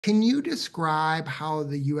Can you describe how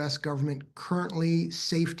the US government currently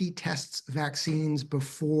safety tests vaccines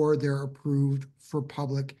before they're approved for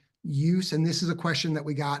public use? And this is a question that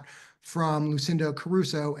we got from Lucinda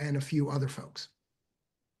Caruso and a few other folks.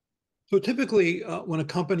 So typically, when a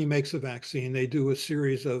company makes a vaccine, they do a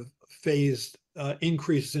series of phased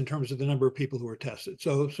increases in terms of the number of people who are tested.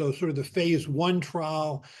 So sort of the phase one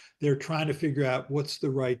trial, they're trying to figure out what's the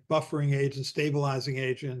right buffering agent, stabilizing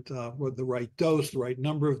agent, what the right dose, the right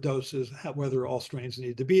number of doses, whether all strains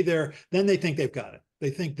need to be there. Then they think they've got it. They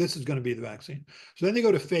think this is going to be the vaccine. So then they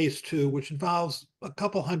go to phase two, which involves a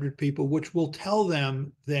couple hundred people, which will tell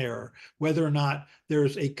them there whether or not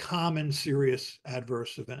there's a common serious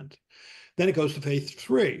adverse event. Then it goes to phase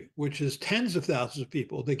three, which is tens of thousands of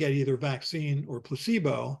people that get either vaccine or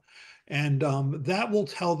placebo. And that will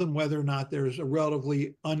tell them whether or not there's a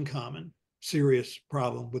relatively uncommon serious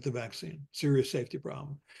problem with the vaccine, serious safety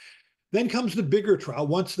problem. Then comes the bigger trial.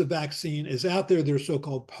 Once the vaccine is out there, there's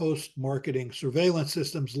so-called post-marketing surveillance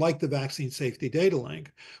systems like the Vaccine Safety Data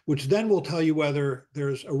Link, which then will tell you whether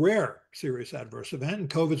there's a rare serious adverse event. And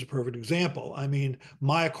COVID's a perfect example. I mean,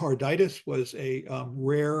 myocarditis was a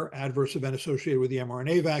rare adverse event associated with the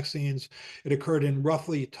mRNA vaccines. It occurred in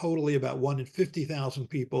roughly totally about 1 in 50,000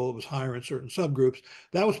 people. It was higher in certain subgroups.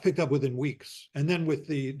 That was picked up within weeks. And then with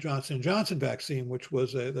the Johnson & Johnson vaccine, which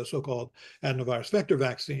was the so-called adenovirus vector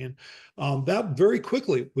vaccine, that very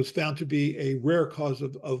quickly was found to be a rare cause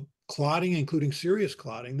of clotting, including serious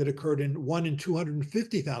clotting, that occurred in 1 in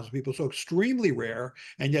 250,000 people, so extremely rare,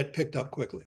 and yet picked up quickly.